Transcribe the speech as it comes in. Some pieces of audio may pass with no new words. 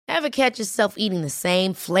Ever catch yourself eating the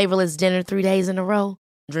same flavorless dinner 3 days in a row?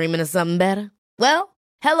 Dreaming of something better? Well,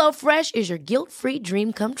 HelloFresh is your guilt-free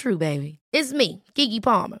dream come true, baby. It's me, Keke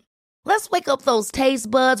Palmer. Let's wake up those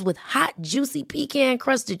taste buds with hot, juicy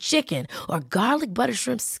pecan-crusted chicken or garlic butter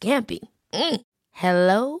shrimp scampi.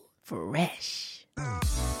 Hello Fresh.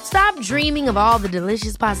 Stop dreaming of all the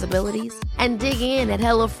delicious possibilities and dig in at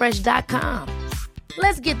HelloFresh.com.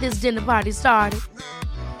 Let's get this dinner party started.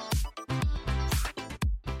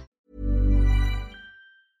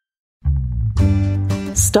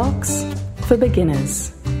 Stocks for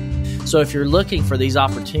beginners. So if you're looking for these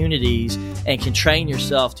opportunities and can train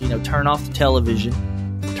yourself to, turn off the television,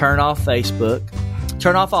 turn off Facebook,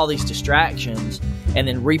 turn off all these distractions, and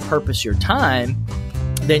then repurpose your time,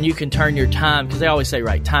 then you can turn your time, because they always say,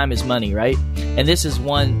 right, time is money, right? And this is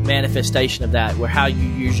one manifestation of that, where how you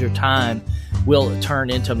use your time will turn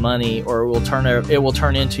into money, or it will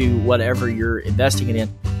turn into whatever you're investing it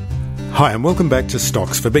in. Hi, and welcome back to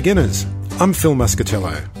Stocks for Beginners. I'm Phil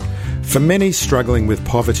Muscatello. For many struggling with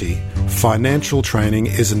poverty, financial training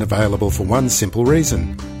isn't available for one simple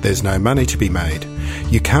reason. There's no money to be made.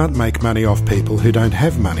 You can't make money off people who don't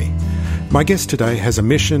have money. My guest today has a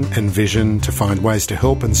mission and vision to find ways to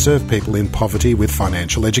help and serve people in poverty with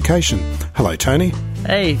financial education. Hello, Tony.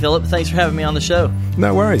 Hey, Philip. Thanks for having me on the show.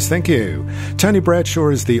 No worries. Thank you. Tony Bradshaw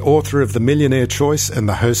is the author of The Millionaire Choice and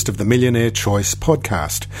the host of the Millionaire Choice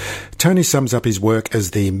podcast. Tony sums up his work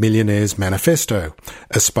as the Millionaire's Manifesto,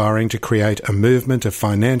 aspiring to create a movement of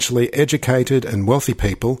financially educated and wealthy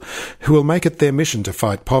people who will make it their mission to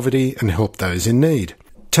fight poverty and help those in need.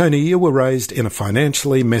 Tony, you were raised in a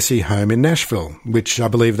financially messy home in Nashville, which I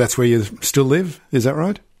believe that's where you still live. Is that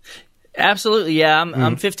right? Absolutely, yeah.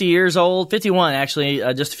 I'm 50 years old, 51 actually,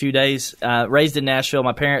 just a few days. Raised in Nashville.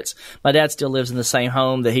 My dad still lives in the same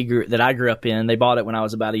home that I grew up in. They bought it when I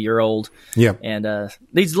was about a year old. Yep. And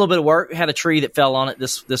needs a little bit of work. Had a tree that fell on it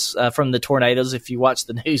this from the tornadoes. If you watch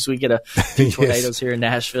the news, we get a few tornadoes here in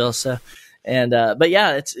Nashville. So, but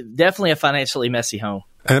yeah, it's definitely a financially messy home.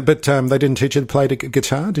 But they didn't teach you to play the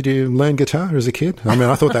guitar? Did you learn guitar as a kid? I mean,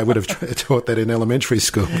 I thought they would have taught that in elementary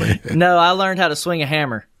school. No, I learned how to swing a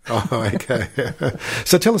hammer. Oh, okay.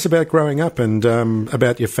 So tell us about growing up and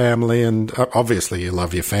about your family. And obviously you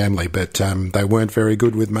love your family, but they weren't very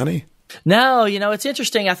good with money? No, it's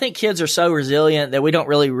interesting. I think kids are so resilient that we don't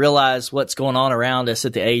really realize what's going on around us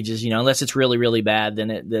at the ages, unless it's really, really bad,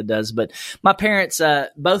 then it does. But my parents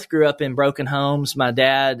both grew up in broken homes. My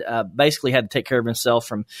dad basically had to take care of himself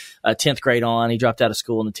from 10th grade on. He dropped out of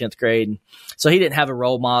school in the 10th grade. And so he didn't have a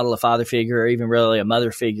role model, a father figure, or even really a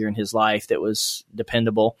mother figure in his life that was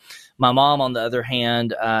dependable. My mom, on the other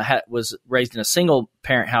hand, was raised in a single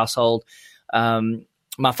parent household.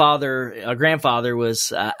 My grandfather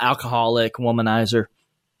was alcoholic, womanizer.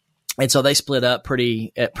 And so they split up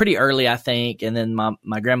pretty early, I think. And then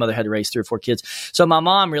my grandmother had to raise 3 or 4 kids. So my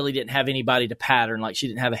mom really didn't have anybody to pattern. Like, she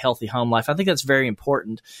didn't have a healthy home life. I think that's very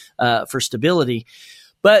important for stability.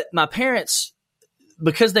 But my parents,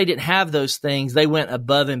 because they didn't have those things, they went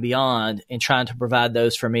above and beyond in trying to provide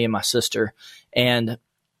those for me and my sister. And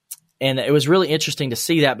it was really interesting to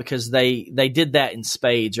see that, because they did that in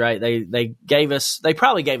spades, right? They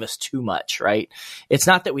probably gave us too much, right? It's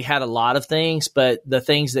not that we had a lot of things, but the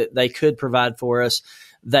things that they could provide for us,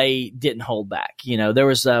 they didn't hold back. There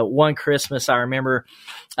was one Christmas I remember,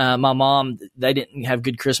 my mom, they didn't have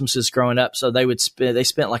good Christmases growing up. So they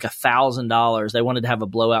spent like $1,000. They wanted to have a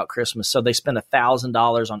blowout Christmas. So they spent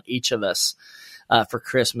 $1,000 on each of us. For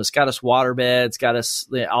Christmas, got us water beds, got us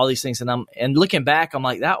all these things. And looking back, I'm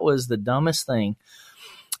like, that was the dumbest thing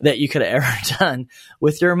that you could have ever done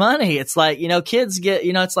with your money. It's like, kids get,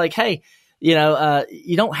 it's like, hey, you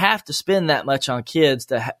don't have to spend that much on kids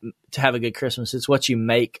to have a good Christmas. It's what you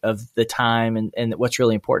make of the time and what's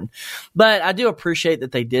really important. But I do appreciate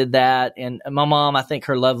that they did that. And my mom, I think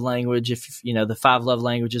her love language, the 5 Love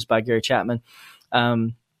Languages by Gary Chapman,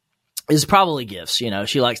 is probably gifts.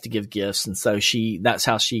 She likes to give gifts. And so that's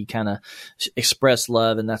how she kind of expressed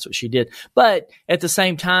love, and that's what she did. But at the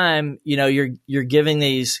same time, you're giving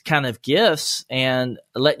these kind of gifts and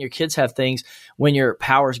letting your kids have things when your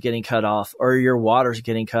power's getting cut off, or your water's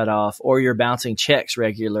getting cut off, or you're bouncing checks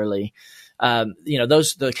regularly.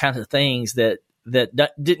 Those are the kind of things that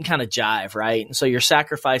didn't kind of jive, right? And so you're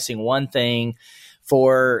sacrificing one thing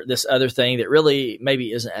for this other thing that really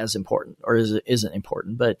maybe isn't as important, or isn't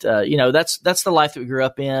important. But, that's the life that we grew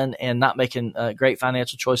up in, and not making great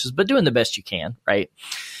financial choices, but doing the best you can. Right.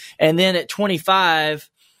 And then at 25,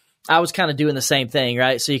 I was kind of doing the same thing.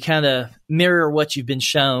 Right. So you kind of mirror what you've been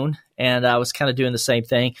shown, and I was kind of doing the same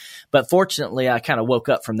thing. But fortunately, I kind of woke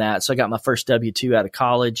up from that. So I got my first W-2 out of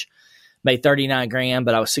college. made 39 grand,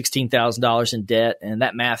 but I was $16,000 in debt, and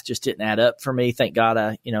that math just didn't add up for me. Thank God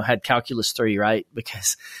I, had calculus 3, right?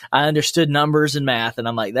 Because I understood numbers and math, and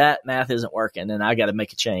I'm like, that math isn't working, and I got to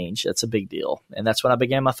make a change. That's a big deal. And that's when I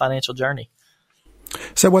began my financial journey.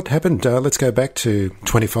 So what happened? Let's go back to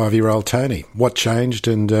 25-year-old Tony. What changed,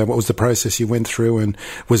 and what was the process you went through, and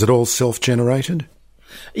was it all self-generated?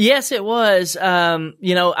 Yes, it was.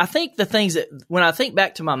 I think the things that, when I think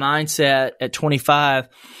back to my mindset at 25,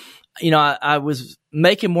 I was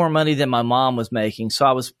making more money than my mom was making. So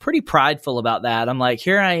I was pretty prideful about that. I'm like,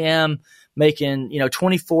 here I am making,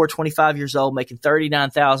 24, 25 years old, making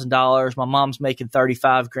 $39,000. My mom's making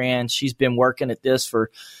 35 grand. She's been working at this for,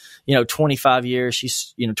 25 years.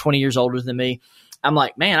 She's, 20 years older than me. I'm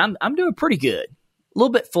like, man, I'm doing pretty good. A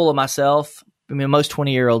little bit full of myself. I mean, most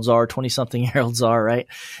 20-something-year-olds are, right?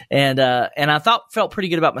 And I felt pretty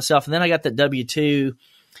good about myself. And then I got that W-2.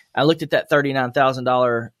 I looked at that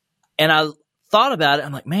 $39,000 and I thought about it.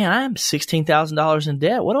 I'm like, man, I'm $16,000 in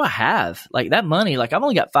debt. What do I have? Like that money, like I've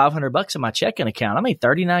only got $500 in my checking account. I made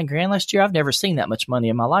 39 grand last year. I've never seen that much money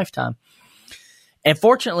in my lifetime. And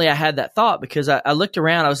fortunately I had that thought because I looked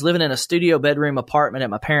around. I was living in a studio bedroom apartment at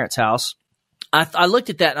my parents' house. I looked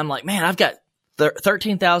at that and I'm like, man, I've got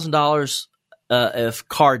 $13,000 of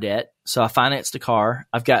car debt. So I financed a car.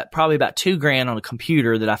 I've got probably about $2,000 on a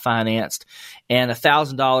computer that I financed and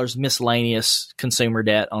 $1,000 miscellaneous consumer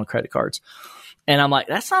debt on credit cards. And I'm like,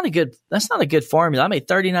 that's not a good formula. I made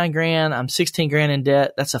 39 grand. I'm 16 grand in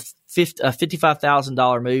debt. That's a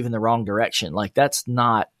 $55,000 move in the wrong direction. Like that's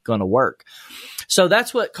not going to work. So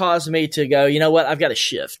that's what caused me to go, you know what? I've got to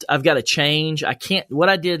shift. I've got to change. What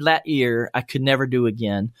I did that year, I could never do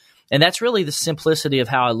again. And that's really the simplicity of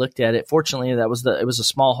how I looked at it. Fortunately, it was a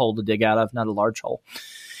small hole to dig out of, not a large hole.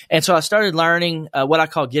 And so I started learning what I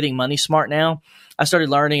call getting money smart now. I started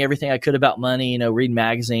learning everything I could about money, reading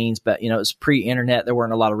magazines, but, it was pre-internet. There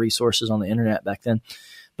weren't a lot of resources on the internet back then,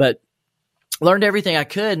 but learned everything I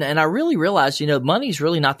could. And I really realized, money's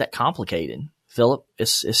really not that complicated, Philip.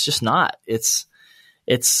 It's just not. It's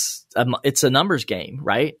a numbers game,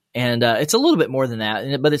 right? And it's a little bit more than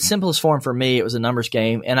that. But its simplest form for me, it was a numbers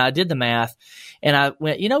game. And I did the math, and I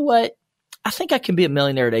went, you know what? I think I can be a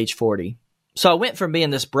millionaire at age 40. So I went from being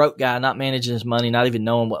this broke guy, not managing his money, not even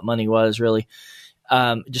knowing what money was really,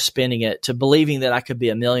 just spending it, to believing that I could be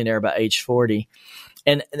a millionaire by age 40.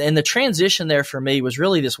 And the transition there for me was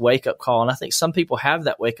really this wake-up call. And I think some people have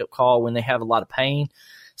that wake-up call when they have a lot of pain.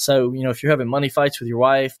 So, if you're having money fights with your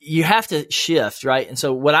wife, you have to shift, right? And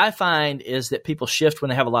so what I find is that people shift when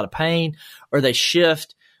they have a lot of pain, or they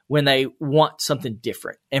shift when they want something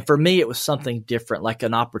different. And for me, it was something different, like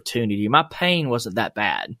an opportunity. My pain wasn't that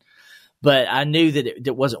bad, but I knew that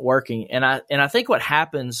it wasn't working. And I think what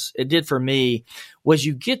happens, it did for me, was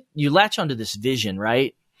you latch onto this vision,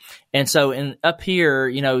 right? And so up here,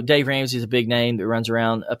 Dave Ramsey is a big name that runs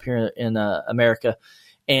around up here in America.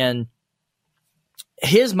 And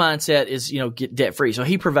his mindset is, get debt free. So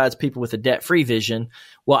he provides people with a debt free vision.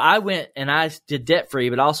 Well, I went and I did debt free,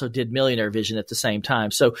 but also did millionaire vision at the same time.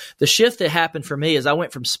 So the shift that happened for me is I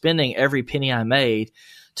went from spending every penny I made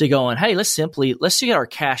to going, hey, let's get our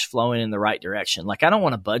cash flowing in the right direction. Like I don't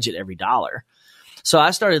want to budget every dollar. So I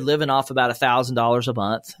started living off about $1,000 a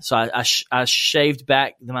month. So I shaved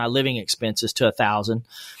back my living expenses to $1,000.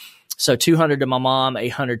 So $200 to my mom,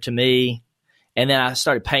 $800 to me. And then I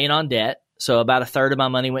started paying on debt. So about a third of my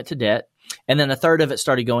money went to debt, and then a third of it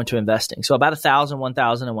started going to investing. So about 1,000,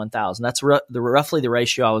 1,000, and 1,000. That's roughly the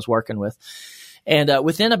ratio I was working with. And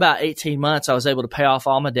within about 18 months, I was able to pay off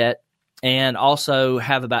all my debt and also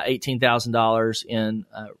have about $18,000 in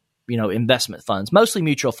investment funds, mostly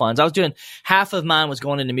mutual funds. I was doing half of mine was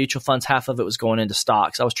going into mutual funds, half of it was going into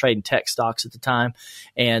stocks. I was trading tech stocks at the time,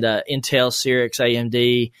 and Intel, Cyrix,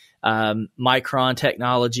 AMD, Micron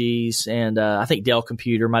Technologies, and I think Dell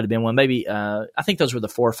Computer might have been one. Maybe I think those were the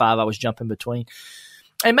 4 or 5 I was jumping between,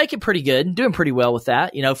 and making pretty good, doing pretty well with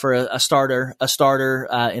that. For a starter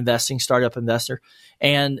investing startup investor,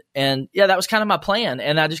 and yeah, that was kind of my plan,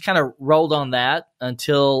 and I just kind of rolled on that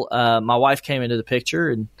until my wife came into the picture,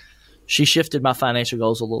 and she shifted my financial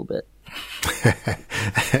goals a little bit.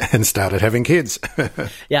 And started having kids.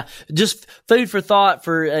 Yeah, just food for thought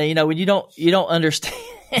for when you don't understand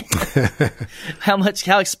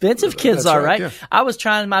how expensive kids are, right? Yeah. I was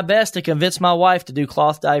trying my best to convince my wife to do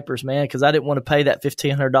cloth diapers, man, because I didn't want to pay that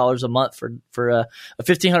 $1,500 a month for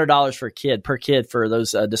 $1,500 per kid for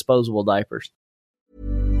those disposable diapers.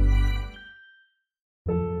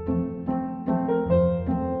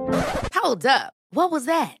 Hold up. What was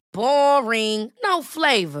that? Boring. No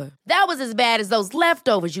flavor. That was as bad as those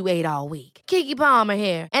leftovers you ate all week. Keke Palmer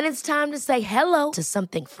here, and it's time to say hello to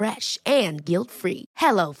something fresh and guilt-free.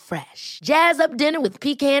 Hello Fresh. Jazz up dinner with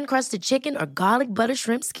pecan-crusted chicken or garlic butter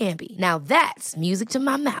shrimp scampi. Now that's music to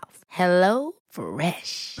my mouth. Hello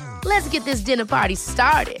Fresh. Let's get this dinner party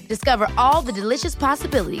started. Discover all the delicious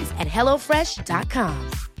possibilities at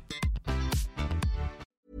hellofresh.com.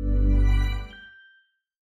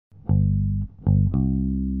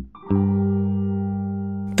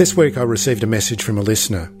 This week I received a message from a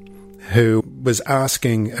listener who was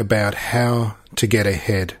asking about how to get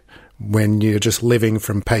ahead when you're just living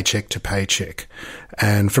from paycheck to paycheck.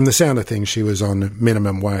 And from the sound of things, she was on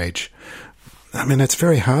minimum wage. I mean, it's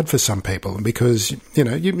very hard for some people because,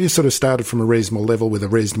 you sort of started from a reasonable level with a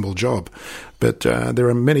reasonable job. But there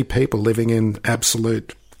are many people living in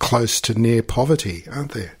absolute close to near poverty,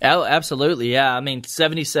 aren't there? Oh, absolutely. Yeah. I mean,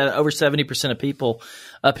 over 70% of people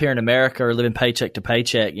up here in America are living paycheck to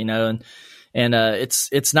paycheck, and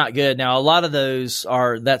it's not good. Now, a lot of those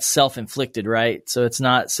that's self-inflicted, right? So it's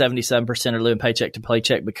not 77% are living paycheck to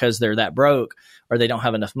paycheck because they're that broke or they don't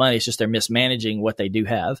have enough money. It's just they're mismanaging what they do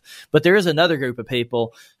have. But there is another group of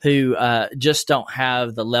people who just don't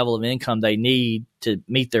have the level of income they need to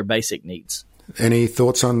meet their basic needs. Any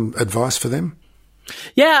thoughts on advice for them?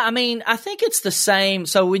 Yeah, I mean, I think it's the same.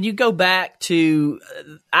 So when you go back to,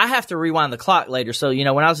 I have to rewind the clock later. So, when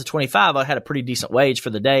I was at 25, I had a pretty decent wage for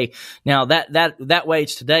the day. Now that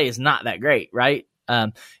wage today is not that great, right?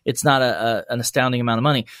 It's not an astounding amount of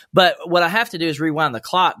money. But what I have to do is rewind the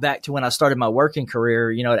clock back to when I started my working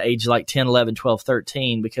career, at age like 10, 11, 12,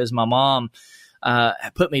 13, because my mom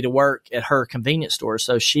put me to work at her convenience store.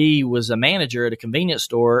 So she was a manager at a convenience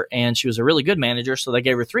store, and she was a really good manager. So they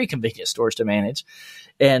gave her 3 convenience stores to manage,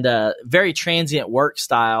 and very transient work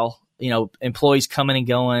style. Employees coming and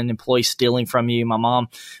going, employees stealing from you. My mom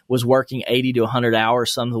was working 80 to 100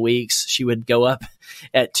 hours some of the weeks. She would go up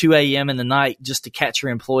at 2 a.m. in the night just to catch her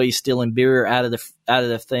employees stealing beer out of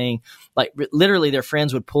the thing. Like literally their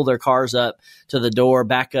friends would pull their cars up to the door,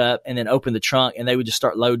 back up, and then open the trunk, and they would just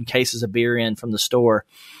start loading cases of beer in from the store.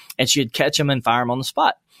 And she'd catch them and fire them on the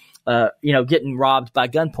spot. Getting robbed by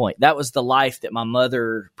gunpoint. That was the life that my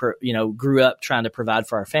mother, grew up trying to provide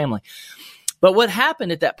for our family. But what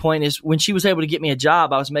happened at that point is when she was able to get me a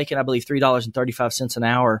job, I was making, I believe, $3.35 an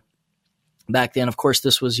hour back then. Of course,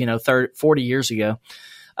 this was, 40 years ago.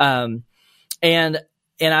 And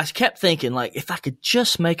I kept thinking, like, if I could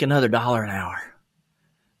just make another $1 an hour,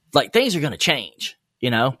 like things are going to change,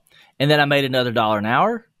 And then I made another $1 an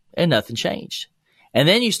hour and nothing changed. And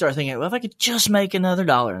then you start thinking, well, if I could just make another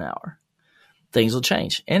 $1 an hour, things will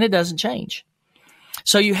change. And it doesn't change.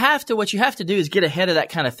 So what you have to do is get ahead of that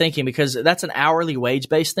kind of thinking, because that's an hourly wage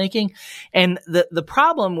based thinking. And the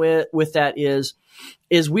problem with that is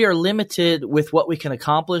we are limited with what we can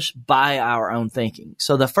accomplish by our own thinking.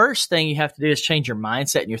 So the first thing you have to do is change your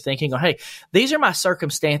mindset and your thinking. Hey, these are my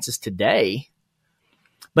circumstances today,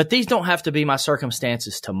 but these don't have to be my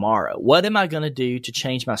circumstances tomorrow. What am I going to do to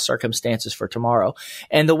change my circumstances for tomorrow?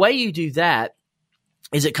 And the way you do that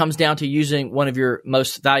is it comes down to using one of your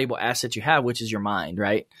most valuable assets you have, which is your mind,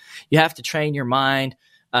 right? You have to train your mind,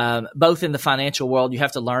 both in the financial world. You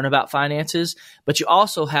have to learn about finances, but you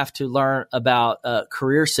also have to learn about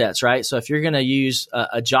career sets, right? So if you're going to use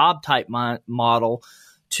a job type model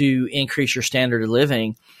to increase your standard of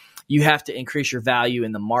living, you have to increase your value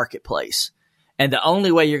in the marketplace. And the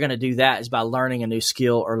only way you're going to do that is by learning a new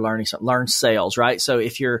skill or learn sales, right? So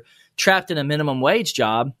if you're trapped in a minimum wage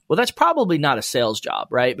job, well, that's probably not a sales job,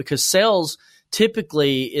 right? Because sales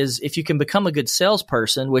typically is, if you can become a good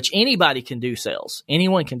salesperson, which anybody can do sales,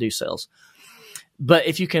 anyone can do sales. But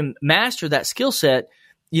if you can master that skill set,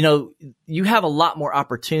 you have a lot more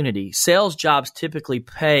opportunity. Sales jobs typically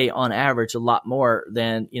pay on average a lot more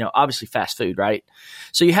than, obviously fast food, right?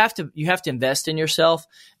 So you have to invest in yourself.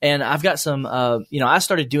 And I've got some, I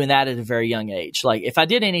started doing that at a very young age. Like if I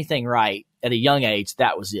did anything right at a young age,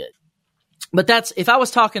 that was it. But if I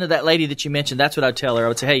was talking to that lady that you mentioned, that's what I'd tell her. I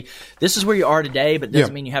would say, hey, this is where you are today, but it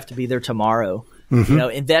doesn't mean you have to be there tomorrow.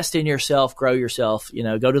 Mm-hmm. Invest in yourself, grow yourself,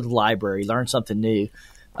 go to the library, learn something new.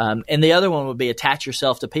 And the other one would be attach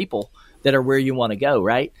yourself to people that are where you want to go,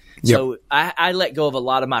 right? Yep. So I let go of a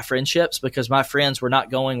lot of my friendships because my friends were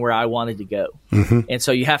not going where I wanted to go. Mm-hmm. And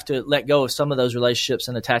so you have to let go of some of those relationships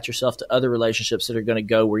and attach yourself to other relationships that are going to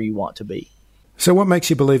go where you want to be. So what makes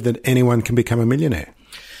you believe that anyone can become a millionaire?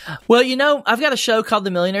 Well, I've got a show called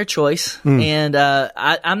The Millionaire Choice, and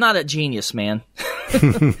I'm not a genius, man.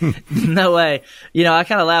 No way. I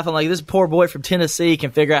kind of laugh. I'm like, this poor boy from Tennessee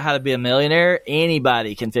can figure out how to be a millionaire.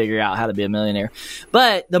 Anybody can figure out how to be a millionaire.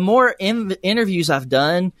 But the more interviews I've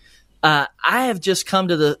done, I have just come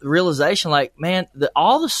to the realization, like, man,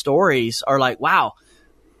 all the stories are like, wow,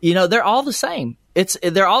 they're all the same.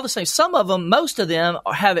 They're all the same. Some of them, most of them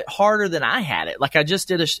have it harder than I had it. Like I just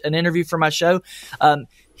did an interview for my show.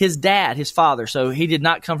 His dad, his father, so he did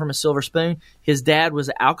not come from a silver spoon. His dad was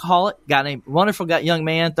an alcoholic, wonderful young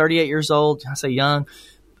man, 38 years old. I say young,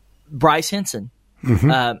 Bryce Henson.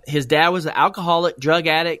 Mm-hmm. His dad was an alcoholic, drug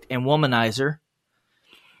addict, and womanizer.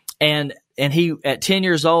 And he, at 10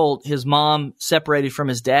 years old, his mom separated from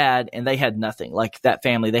his dad, and they had nothing. Like that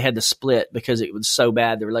family, they had to split because it was so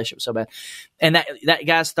bad. The relationship was so bad. And that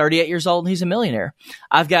guy's 38 years old, and he's a millionaire.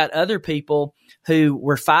 I've got other people who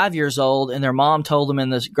were 5 years old, and their mom told them in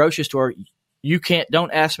the grocery store,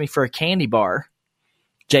 don't ask me for a candy bar.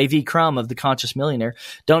 J.V. Crum of The Conscious Millionaire.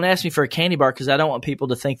 Don't ask me for a candy bar because I don't want people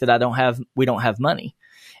to think that we don't have money.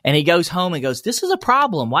 And he goes home and goes, this is a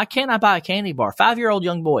problem. Why can't I buy a candy bar? 5-year-old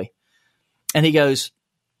young boy. And he goes,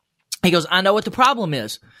 I know what the problem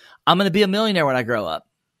is. I'm going to be a millionaire when I grow up.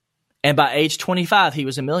 And by age 25, he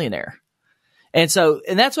was a millionaire. And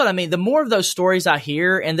that's what I mean. The more of those stories I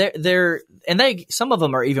hear, and some of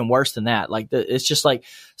them are even worse than that. Like it's just like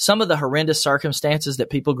some of the horrendous circumstances that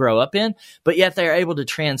people grow up in, but yet they're able to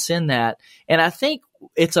transcend that. And I think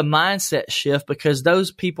it's a mindset shift because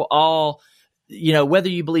those people all, whether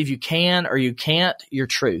you believe you can or you can't, you're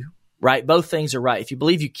true, right? Both things are right. If you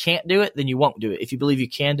believe you can't do it, then you won't do it. If you believe you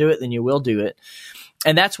can do it, then you will do it.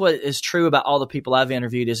 And that's what is true about all the people I've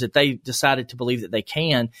interviewed is that they decided to believe that they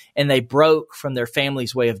can, and they broke from their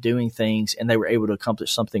family's way of doing things, and they were able to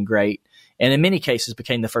accomplish something great. And in many cases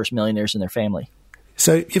became the first millionaires in their family.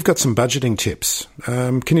 So you've got some budgeting tips.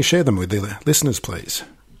 Can you share them with the listeners, please?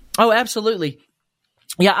 Oh, absolutely.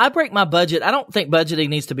 Yeah, I break my budget. I don't think budgeting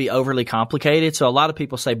needs to be overly complicated. So a lot of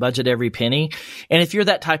people say budget every penny. And if you're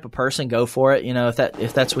that type of person, go for it.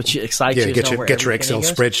 If that's what excites you. Yeah, get your Excel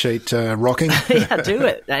spreadsheet rocking. Yeah, do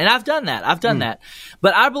it. And I've done that.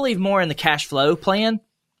 But I believe more in the cash flow plan,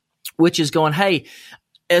 which is going, hey,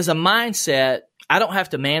 as a mindset, I don't have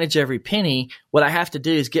to manage every penny. What I have to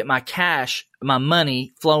do is get my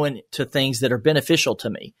money flowing to things that are beneficial to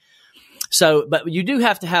me. So, but you do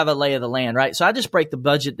have to have a lay of the land, right? So I just break the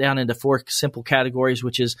budget down into 4 simple categories,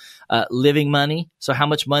 which is living money. So how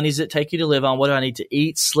much money does it take you to live on? What do I need to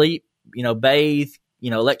eat, sleep, bathe,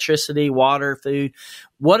 electricity, water, food?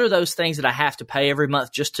 What are those things that I have to pay every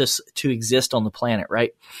month just to exist on the planet,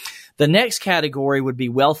 right? The next category would be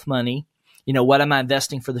wealth money. What am I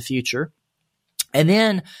investing for the future? And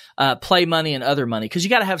then play money and other money, because you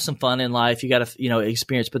got to have some fun in life. You got to,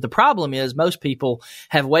 experience. But the problem is most people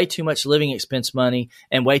have way too much living expense money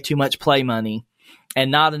and way too much play money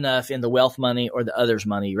and not enough in the wealth money or the others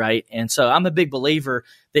money, right? And so I'm a big believer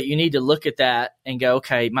that you need to look at that and go,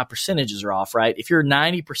 okay, my percentages are off, right? If you're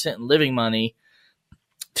 90% in living money,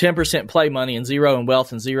 10% play money, and 0 in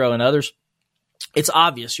wealth and 0 in others, it's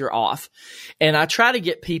obvious you're off. And I try to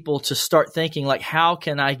get people to start thinking like, how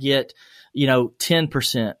can I get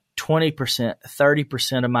 10%, 20%,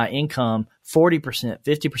 30% of my income, 40%,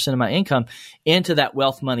 50% of my income into that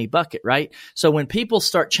wealth money bucket, right? So when people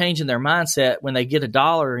start changing their mindset, when they get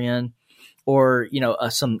 $1 in or,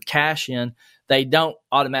 some cash in, they don't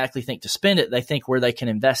automatically think to spend it. They think where they can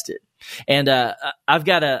invest it. And I've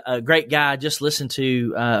got a great guy I just listened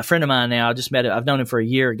to, a friend of mine now. I just met him. I've known him for a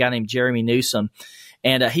year, a guy named Jeremy Newsom.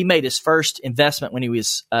 And he made his first investment when he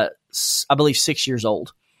was, I believe, 6 years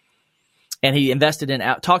old. And he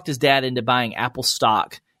talked his dad into buying Apple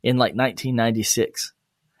stock in like 1996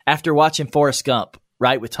 after watching Forrest Gump,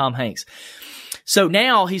 right, with Tom Hanks. So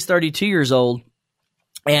now he's 32 years old,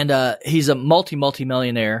 and he's a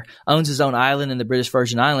multi-millionaire, owns his own island in the British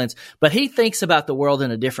Virgin Islands, but he thinks about the world in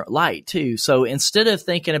a different light too. So instead of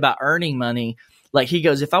thinking about earning money, like he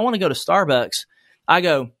goes, if I want to go to Starbucks, I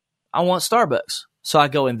want Starbucks. So I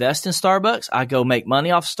go invest in Starbucks. I go make money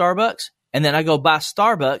off Starbucks, and then I go buy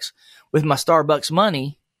Starbucks with my Starbucks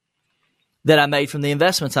money that I made from the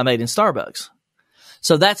investments I made in Starbucks.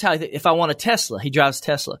 So that's how, if I want a Tesla, he drives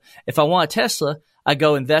Tesla. If I want a Tesla, I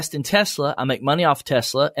go invest in Tesla. I make money off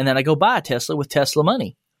Tesla, and then I go buy a Tesla with Tesla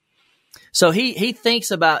money. So he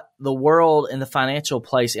thinks about the world and the financial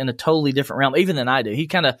place in a totally different realm, even than I do. He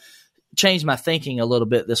kind of changed my thinking a little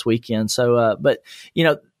bit this weekend. So,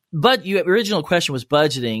 but your original question was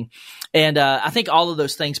budgeting. And I think all of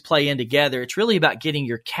those things play in together. It's really about getting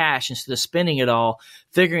your cash instead of spending it all,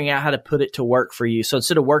 figuring out how to put it to work for you. So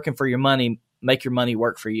instead of working for your money, make your money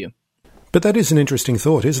work for you. But that is an interesting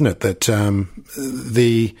thought, isn't it? That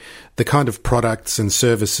the kind of products and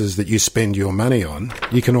services that you spend your money on,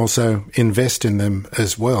 you can also invest in them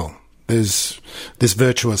as well. There's this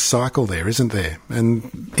virtuous cycle there, isn't there?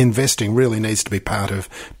 And investing really needs to be part of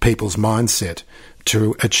people's mindset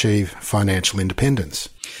to achieve financial independence.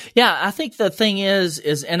 Yeah, I think the thing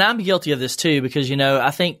is, and I'm guilty of this too, because,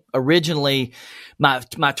 I think originally my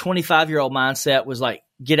 25-year-old mindset was like,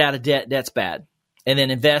 get out of debt, debt's bad. And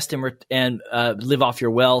then invest and live off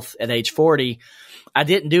your wealth at age 40. I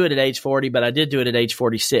didn't do it at age 40, but I did do it at age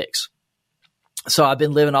 46. So I've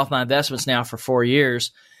been living off my investments now for 4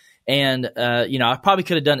 years. And, I probably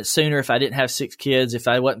could have done it sooner if I didn't have 6 kids, if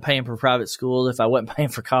I wasn't paying for private school, if I wasn't paying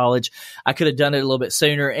for college. I could have done it a little bit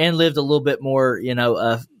sooner and lived a little bit more,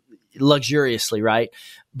 luxuriously, right?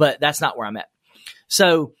 But that's not where I'm at.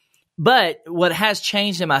 So, but what has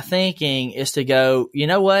changed in my thinking is to go, you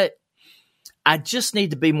know what? I just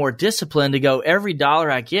need to be more disciplined to go, every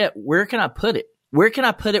dollar I get, where can I put it? Where can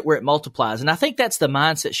I put it where it multiplies? And I think that's the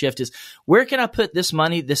mindset shift is, where can I put this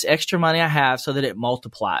money, this extra money I have, so that it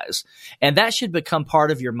multiplies? And that should become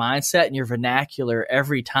part of your mindset and your vernacular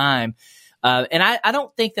every time. And I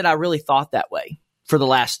don't think that I really thought that way for the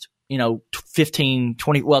last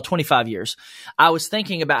 25 years. I was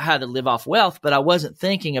thinking about how to live off wealth, but I wasn't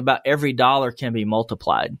thinking about every dollar can be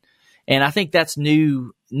multiplied. And I think that's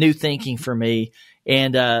new thinking for me.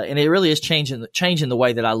 And it really is changing the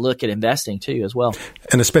way that I look at investing too, as well.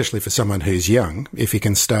 And especially for someone who's young, if you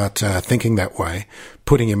can start thinking that way,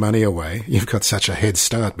 putting your money away, you've got such a head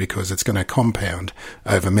start because it's going to compound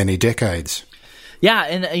over many decades. Yeah,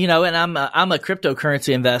 and and I'm a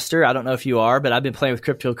cryptocurrency investor. I don't know if you are, but I've been playing with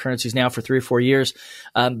cryptocurrencies now for 3 or 4 years.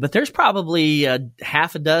 But there's probably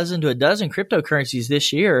half a dozen to a dozen cryptocurrencies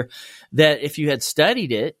this year that, if you had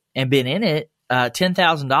studied it and been in it,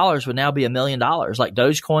 $10,000 would now be $1 million. Like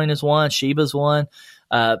Dogecoin is one, Shiba's one.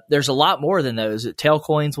 There's a lot more than those.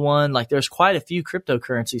 Tailcoin's one. Like, there's quite a few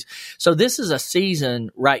cryptocurrencies. So this is a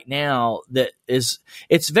season right now that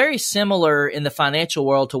it's very similar in the financial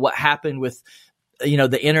world to what happened with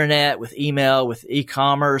the internet, with email, with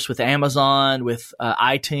e-commerce, with Amazon, with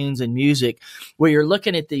iTunes and music, where you're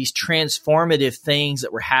looking at these transformative things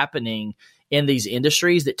that were happening in these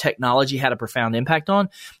industries that technology had a profound impact on.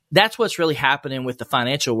 That's what's really happening with the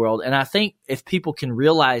financial world. And I think if people can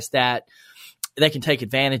realize that, they can take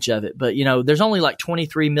advantage of it. But, there's only like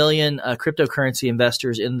 23 million cryptocurrency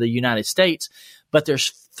investors in the United States, but there's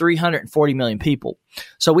 340 million people.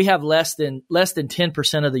 So we have less than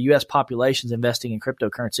 10% of the U.S. population's investing in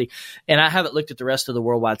cryptocurrency. And I haven't looked at the rest of the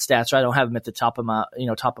worldwide stats, so I don't have them at the top of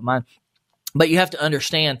mind. But you have to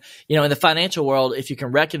understand, in the financial world, if you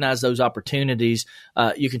can recognize those opportunities,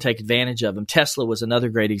 you can take advantage of them. Tesla was another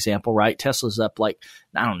great example, right? Tesla's up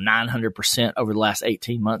 900% over the last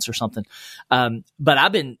 18 months or something.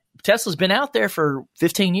 But Tesla's been out there for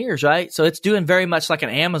 15 years, right? So it's doing very much like an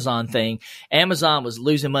Amazon thing. Amazon was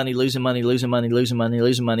losing money.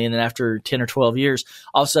 And then after 10 or 12 years,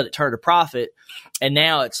 all of a sudden it turned a profit. And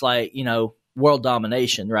now it's like, world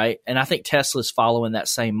domination, right? And I think Tesla's following that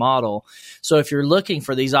same model. So if you're looking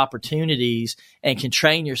for these opportunities and can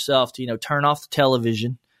train yourself to, turn off the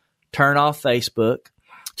television, turn off Facebook,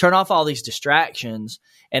 turn off all these distractions,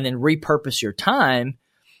 and then repurpose your time,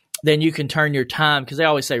 then you can turn your time, because they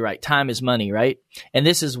always say, right, time is money, right? And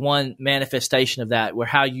this is one manifestation of that, where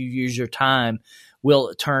how you use your time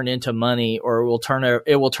will turn into money, or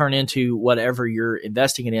it will turn into whatever you're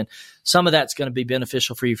investing it in. Some of that's going to be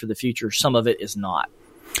beneficial for you for the future. Some of it is not.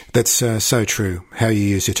 That's so true. How you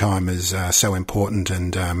use your time is so important,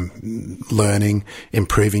 and learning,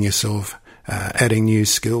 improving yourself, adding new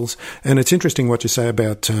skills. And it's interesting what you say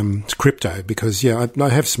about crypto, because, I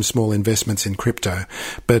have some small investments in crypto,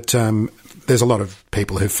 but there's a lot of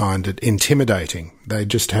people who find it intimidating. They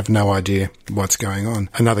just have no idea what's going on.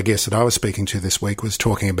 Another guest that I was speaking to this week was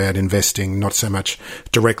talking about investing not so much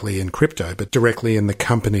directly in crypto, but directly in the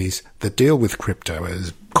companies that deal with crypto,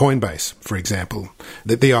 as Coinbase, for example.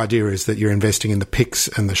 The idea is that you're investing in the picks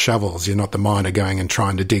and the shovels. You're not the miner going and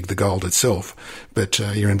trying to dig the gold itself, but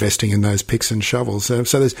you're investing in those picks and shovels.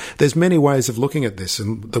 So there's many ways of looking at this,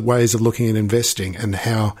 and the ways of looking at investing and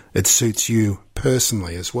how it suits you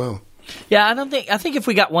personally as well. Yeah, I think if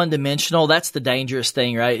we got one-dimensional, that's the dangerous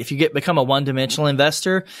thing, right? If you become a one-dimensional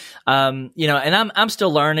investor, and I'm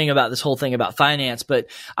still learning about this whole thing about finance, but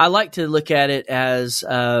I like to look at it as,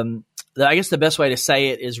 I guess the best way to say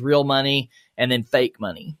it is real money and then fake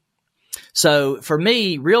money. So for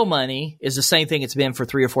me, real money is the same thing it's been for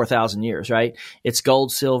 3,000 or 4,000 years, right? It's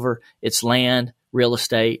gold, silver, it's land, real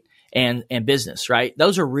estate. and business, right?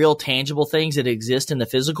 Those are real tangible things that exist in the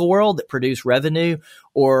physical world that produce revenue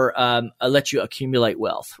or let you accumulate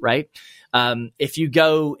wealth, right? If you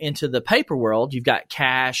go into the paper world, you've got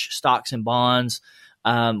cash, stocks and bonds,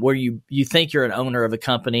 where you think you're an owner of a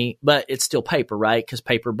company, but it's still paper, right? Because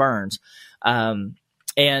paper burns.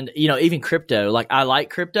 And, even crypto, like I like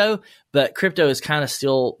crypto, but crypto is kind of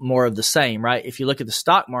still more of the same, right? If you look at the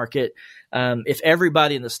stock market, if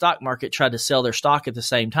everybody in the stock market tried to sell their stock at the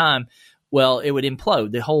same time, well, it would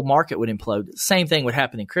implode. The whole market would implode. Same thing would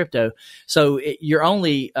happen in crypto. So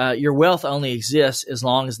your wealth only exists as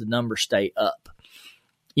long as the numbers stay up,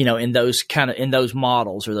 in those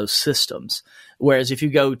models or those systems. Whereas if you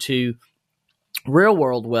go to real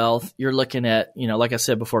world wealth, you're looking at, like I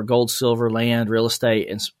said before, gold, silver, land, real estate,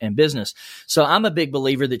 and business. So I'm a big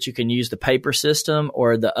believer that you can use the paper system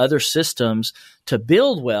or the other systems to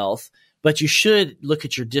build wealth, but you should look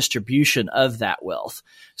at your distribution of that wealth.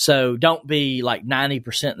 So don't be like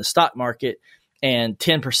 90% in the stock market and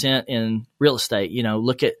 10% in real estate.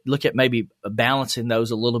 Look at maybe balancing those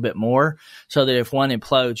a little bit more so that if one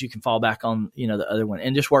implodes, you can fall back on, the other one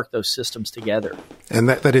and just work those systems together. And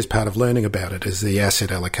that is part of learning about it, is the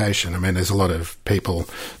asset allocation. I mean, there's a lot of people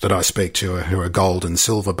that I speak to who are gold and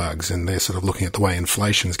silver bugs, and they're sort of looking at the way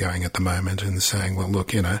inflation's going at the moment and saying, well,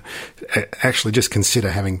 look, actually just consider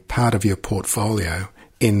having part of your portfolio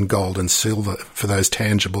in gold and silver for those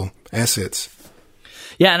tangible assets.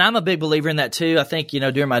 Yeah, and I'm a big believer in that too. I think,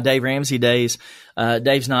 during my Dave Ramsey days,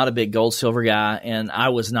 Dave's not a big gold, silver guy, and I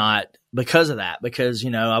was not because of that, because,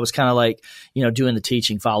 I was kind of like, doing the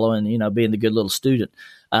teaching, following, being the good little student.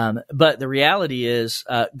 But the reality is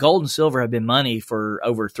gold and silver have been money for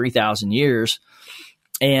over 3,000 years,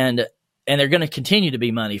 and they're going to continue to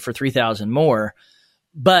be money for 3,000 more.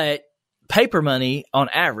 But paper money on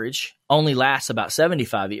average only lasts about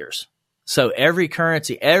 75 years. So every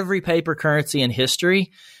paper currency in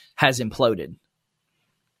history has imploded.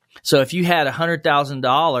 So if you had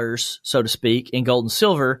 $100,000, so to speak, in gold and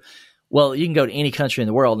silver, well, you can go to any country in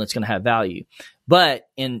the world and it's going to have value. But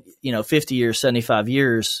in 50 years, 75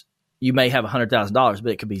 years, you may have $100,000,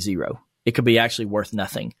 but it could be zero. It could be actually worth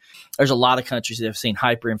nothing. There's a lot of countries that have seen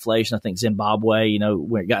hyperinflation. I think Zimbabwe,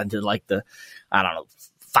 when it got into like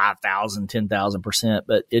 5,000, 10,000%,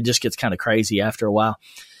 but it just gets kind of crazy after a while.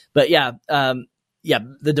 But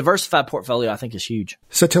the diversified portfolio I think is huge.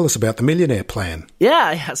 So tell us about the Millionaire Plan.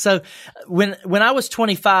 Yeah. So when I was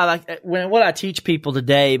 25, what I teach people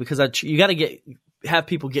today, because you got to have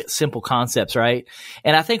people get simple concepts, right?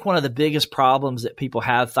 And I think one of the biggest problems that people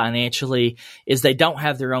have financially is they don't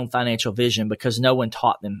have their own financial vision because no one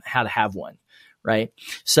taught them how to have one, right?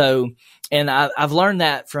 So, and I've learned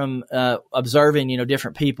that from observing,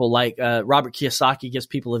 different people. Like Robert Kiyosaki gives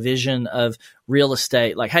people a vision of real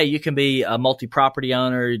estate. Like, hey, you can be a multi-property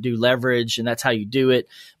owner, do leverage, and that's how you do it.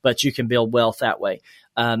 But you can build wealth that way.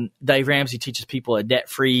 Dave Ramsey teaches people a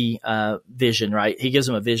debt-free vision, right? He gives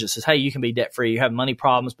them a vision that says, hey, you can be debt-free. You have money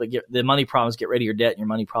problems, but the money problems get rid of your debt, and your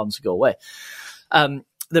money problems go away.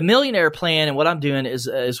 The Millionaire Plan, and what I'm doing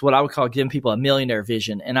is what I would call giving people a millionaire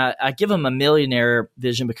vision. And I give them a millionaire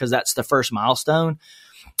vision because that's the first milestone.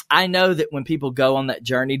 I know that when people go on that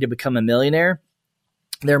journey to become a millionaire,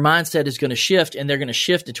 their mindset is going to shift, and they're going to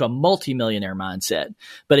shift into a multimillionaire mindset.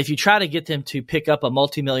 But if you try to get them to pick up a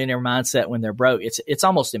multimillionaire mindset when they're broke, it's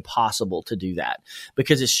almost impossible to do that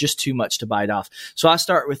because it's just too much to bite off. So I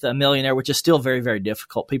start with a millionaire, which is still very, very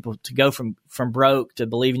difficult. People to go from broke to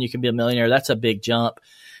believing you can be a millionaire, that's a big jump.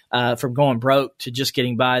 From going broke to just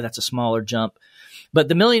getting by, that's a smaller jump. But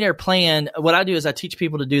the Millionaire Plan, what I do is I teach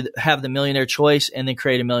people to have the millionaire choice and then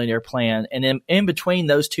create a millionaire plan. And then in between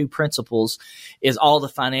those two principles is all the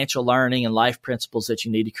financial learning and life principles that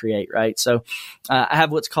you need to create, right? So I have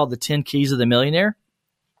what's called the 10 keys of the millionaire.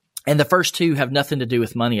 And the first two have nothing to do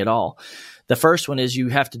with money at all. The first one is you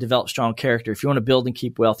have to develop strong character. If you want to build and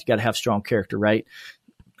keep wealth, you got to have strong character, right?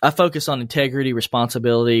 I focus on integrity,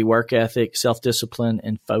 responsibility, work ethic, self-discipline,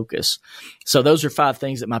 and focus. So those are 5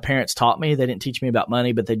 things that my parents taught me. They didn't teach me about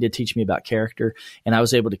money, but they did teach me about character, and I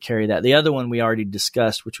was able to carry that. The other one we already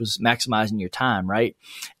discussed, which was maximizing your time, right?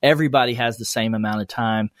 Everybody has the same amount of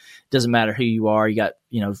time. Doesn't matter who you are. You got,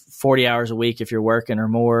 40 hours a week if you're working or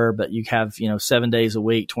more, but you have, 7 days a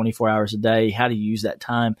week, 24 hours a day. How do you use that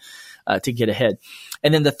time to get ahead?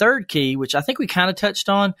 And then the third key, which I think we kind of touched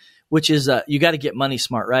on, which is you got to get money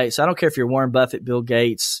smart, right? So I don't care if you're Warren Buffett, Bill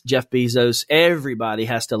Gates, Jeff Bezos, everybody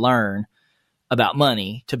has to learn about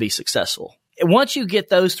money to be successful. And once you get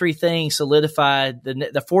those 3 things solidified,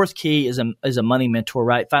 the fourth key is a money mentor,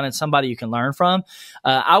 right? Finding somebody you can learn from.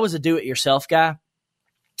 I was a do-it-yourself guy.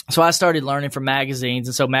 So I started learning from magazines.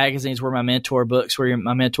 And so magazines were my mentor, books were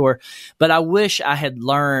my mentor. But I wish I had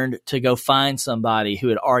learned to go find somebody who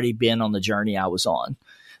had already been on the journey I was on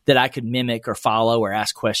that I could mimic or follow or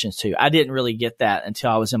ask questions to. I didn't really get that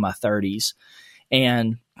until I was in my 30s.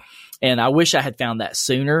 And I wish I had found that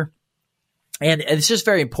sooner. And it's just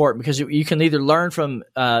very important because you can either learn from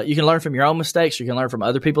your own mistakes, or you can learn from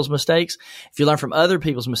other people's mistakes. If you learn from other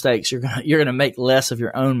people's mistakes, you're gonna make less of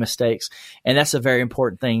your own mistakes, and that's a very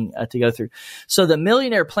important thing to go through. So the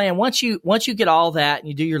Millionaire Plan, once you get all that and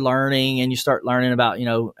you do your learning and you start learning about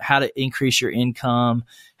how to increase your income,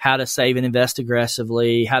 how to save and invest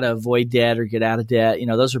aggressively, how to avoid debt or get out of debt,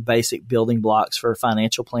 those are basic building blocks for a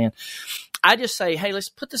financial plan. I just say, hey, let's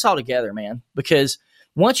put this all together, man, because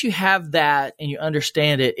once you have that and you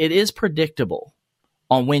understand it, it is predictable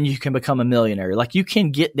on when you can become a millionaire. Like you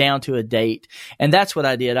can get down to a date. And that's what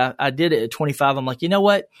I did. I did it at 25. I'm like, you know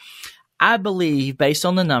what? I believe based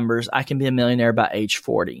on the numbers, I can be a millionaire by age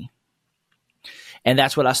 40. And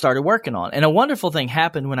that's what I started working on. And a wonderful thing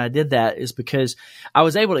happened when I did that is because I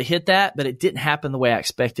was able to hit that, but it didn't happen the way I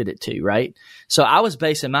expected it to, right? So I was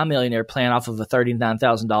basing my millionaire plan off of a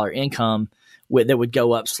 $39,000 income that would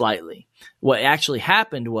go up slightly. What actually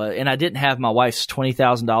happened was, and I didn't have my wife's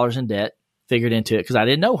 $20,000 in debt figured into it because I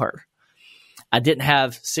didn't know her. I didn't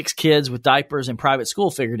have 6 kids with diapers and private school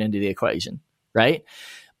figured into the equation, right?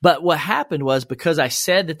 But what happened was because I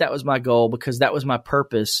said that was my goal, because that was my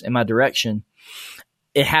purpose and my direction,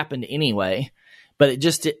 it happened anyway, but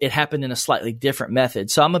it happened in a slightly different method.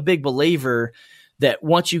 So I'm a big believer that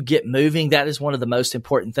once you get moving, that is one of the most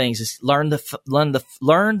important things is learn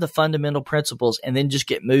the fundamental principles and then just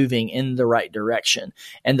get moving in the right direction.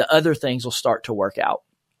 And the other things will start to work out.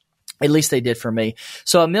 At least they did for me.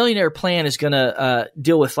 So a millionaire plan is going to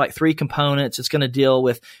deal with like 3 components. It's going to deal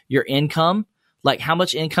with your income. Like how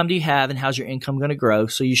much income do you have and how's your income going to grow?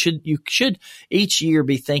 So you should each year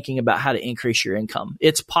be thinking about how to increase your income.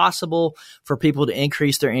 It's possible for people to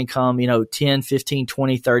increase their income, 10, 15,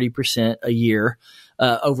 20, 30% a year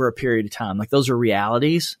over a period of time. Like those are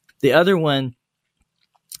realities. The other one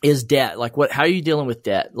is debt. Like how are you dealing with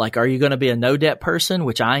debt? Like, are you going to be a no debt person,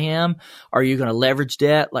 which I am? Are you going to leverage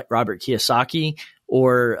debt like Robert Kiyosaki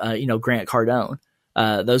or, Grant Cardone?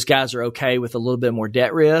 Those guys are okay with a little bit more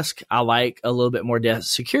debt risk. I like a little bit more debt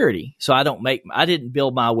security. So I didn't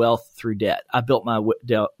build my wealth through debt. I built my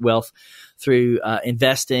wealth through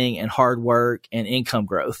investing and hard work and income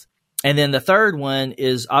growth. And then the third one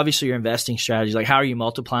is obviously your investing strategy. Like how are you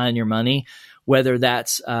multiplying your money? Whether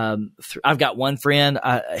that's, I've got one friend,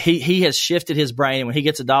 he has shifted his brain. And when he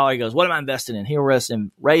gets $1, he goes, what am I investing in? He'll invest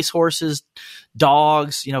in race horses,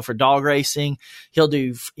 dogs, for dog racing. He'll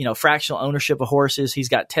do, fractional ownership of horses. He's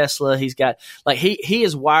got Tesla. He's got he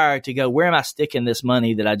is wired to go, where am I sticking this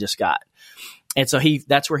money that I just got? And so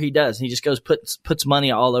that's where he does. He just goes, puts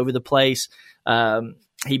money all over the place.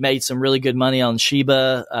 He made some really good money on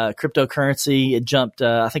Shiba, cryptocurrency. It jumped,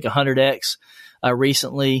 I think 100x,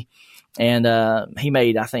 recently. And he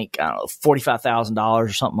made, I think, $45,000 or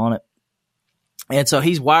something on it. And so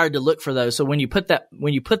he's wired to look for those. So when you put that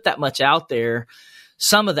much out there,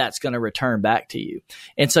 some of that's going to return back to you.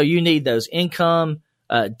 And so you need those income,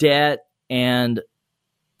 debt, and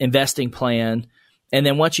investing plan. And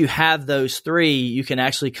then once you have those 3, you can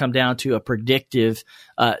actually come down to a predictive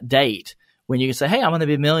date when you can say, hey, I'm going to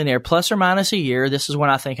be a millionaire plus or minus a year. This is when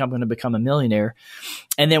I think I'm going to become a millionaire.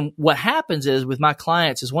 And then what happens is with my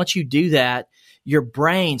clients is once you do that, your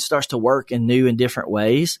brain starts to work in new and different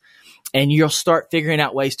ways, and you'll start figuring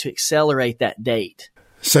out ways to accelerate that date.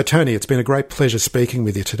 So, Tony, it's been a great pleasure speaking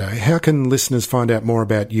with you today. How can listeners find out more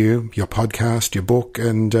about you, your podcast, your book,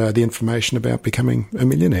 and the information about becoming a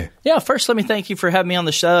millionaire? Yeah, first, let me thank you for having me on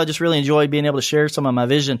the show. I just really enjoyed being able to share some of my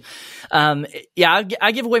vision.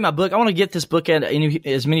 I give away my book. I want to get this book at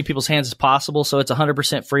as many people's hands as possible, so it's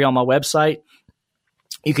 100% free on my website.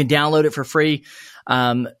 You can download it for free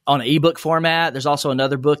on an ebook format. There's also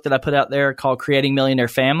another book that I put out there called Creating Millionaire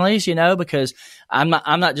Families, because I'm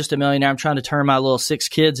not just a millionaire. I'm trying to turn my little 6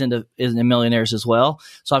 kids into millionaires as well.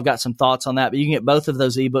 So I've got some thoughts on that, but you can get both of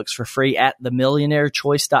those ebooks for free at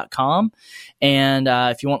themillionairechoice.com. And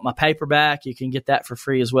if you want my paperback, you can get that for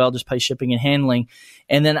free as well. Just pay shipping and handling.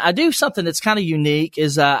 And then I do something that's kind of unique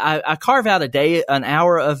is I carve out an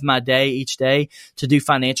hour of my day each day to do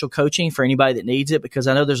financial coaching for anybody that needs it, because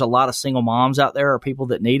I know there's a lot of single moms out there or people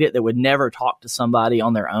that need it that would never talk to somebody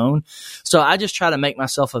on their own. So I just try to make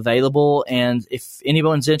myself available. And if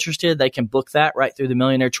anyone's interested, they can book that right through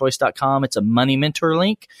themillionairechoice.com. It's a Money Mentor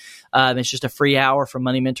link. It's just a free hour for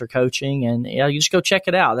Money Mentor coaching. And you just go check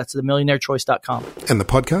it out. That's themillionairechoice.com. And the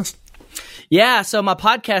podcast? Yeah, so my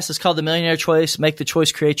podcast is called The Millionaire Choice, Make the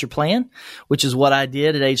Choice, Create Your Plan, which is what I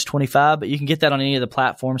did at age 25. But you can get that on any of the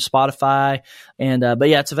platforms, Spotify. And, but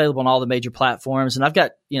yeah, it's available on all the major platforms. And I've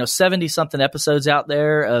got, 70 something episodes out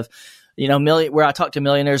there of, where I talk to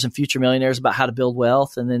millionaires and future millionaires about how to build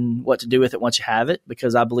wealth and then what to do with it once you have it,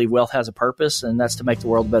 because I believe wealth has a purpose, and that's to make the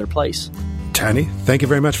world a better place. Tony, thank you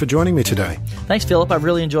very much for joining me today. Thanks, Philip. I've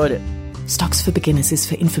really enjoyed it. Stocks for Beginners is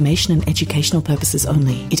for information and educational purposes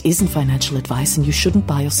only. It isn't financial advice, and you shouldn't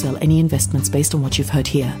buy or sell any investments based on what you've heard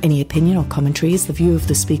here. Any opinion or commentary is the view of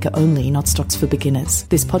the speaker only, not Stocks for Beginners.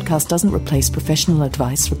 This podcast doesn't replace professional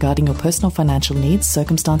advice regarding your personal financial needs,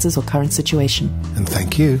 circumstances, or current situation. And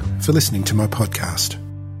thank you for listening to my podcast.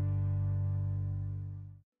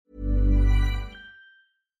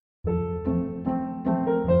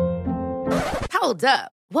 Hold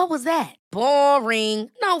up. What was that? Boring.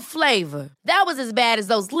 No flavor. That was as bad as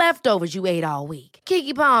those leftovers you ate all week.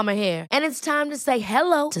 Keke Palmer here. And it's time to say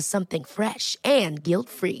hello to something fresh and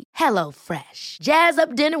guilt-free. HelloFresh. Jazz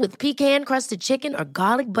up dinner with pecan-crusted chicken or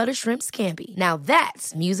garlic butter shrimp scampi. Now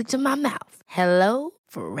that's music to my mouth.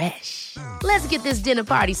 HelloFresh. Let's get this dinner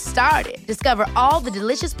party started. Discover all the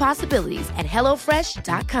delicious possibilities at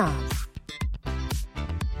HelloFresh.com.